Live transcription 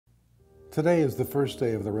Today is the first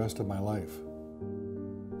day of the rest of my life.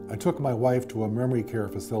 I took my wife to a memory care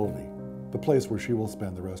facility, the place where she will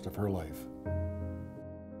spend the rest of her life.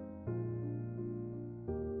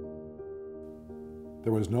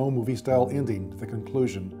 There was no movie-style ending to the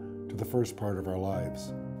conclusion to the first part of our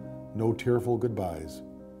lives. No tearful goodbyes.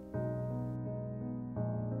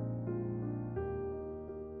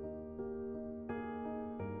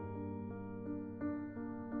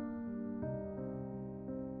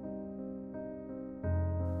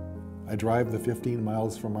 I drive the 15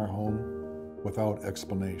 miles from our home without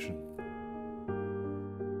explanation.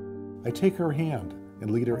 I take her hand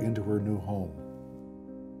and lead her into her new home.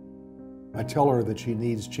 I tell her that she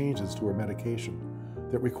needs changes to her medication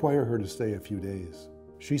that require her to stay a few days.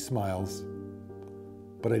 She smiles,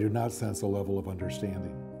 but I do not sense a level of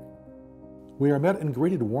understanding. We are met and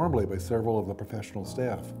greeted warmly by several of the professional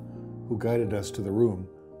staff who guided us to the room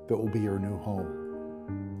that will be her new home.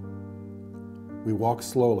 We walk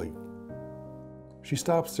slowly. She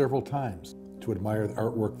stops several times to admire the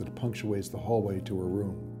artwork that punctuates the hallway to her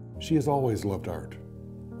room. She has always loved art.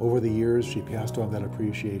 Over the years, she passed on that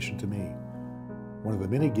appreciation to me, one of the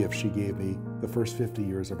many gifts she gave me the first 50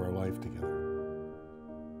 years of our life together.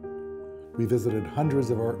 We visited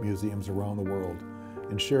hundreds of art museums around the world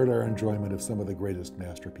and shared our enjoyment of some of the greatest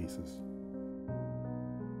masterpieces.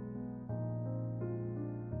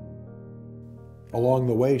 Along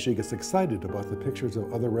the way, she gets excited about the pictures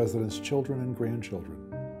of other residents' children and grandchildren.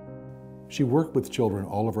 She worked with children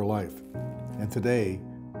all of her life, and today,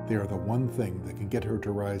 they are the one thing that can get her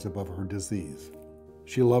to rise above her disease.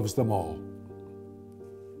 She loves them all.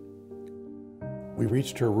 We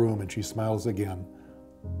reached her room and she smiles again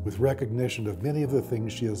with recognition of many of the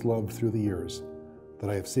things she has loved through the years that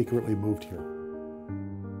I have secretly moved here.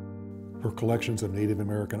 Her collections of Native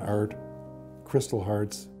American art, crystal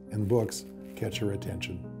hearts, and books catch her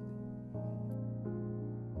attention.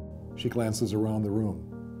 She glances around the room,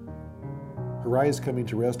 her eyes coming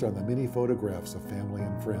to rest on the many photographs of family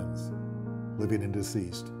and friends, living and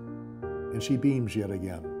deceased, and she beams yet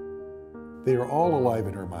again. They are all alive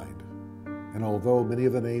in her mind, and although many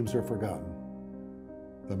of the names are forgotten,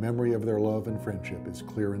 the memory of their love and friendship is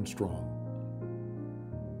clear and strong.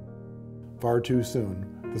 Far too soon,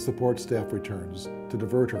 the support staff returns to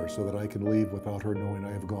divert her so that I can leave without her knowing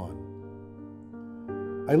I have gone.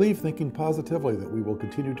 I leave thinking positively that we will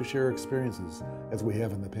continue to share experiences as we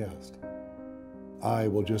have in the past. I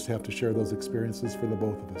will just have to share those experiences for the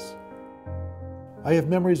both of us. I have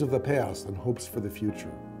memories of the past and hopes for the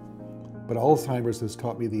future, but Alzheimer's has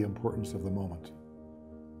taught me the importance of the moment.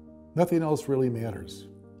 Nothing else really matters.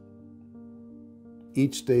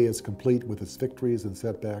 Each day is complete with its victories and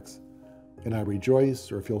setbacks, and I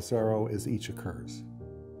rejoice or feel sorrow as each occurs.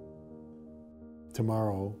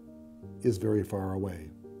 Tomorrow is very far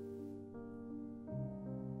away.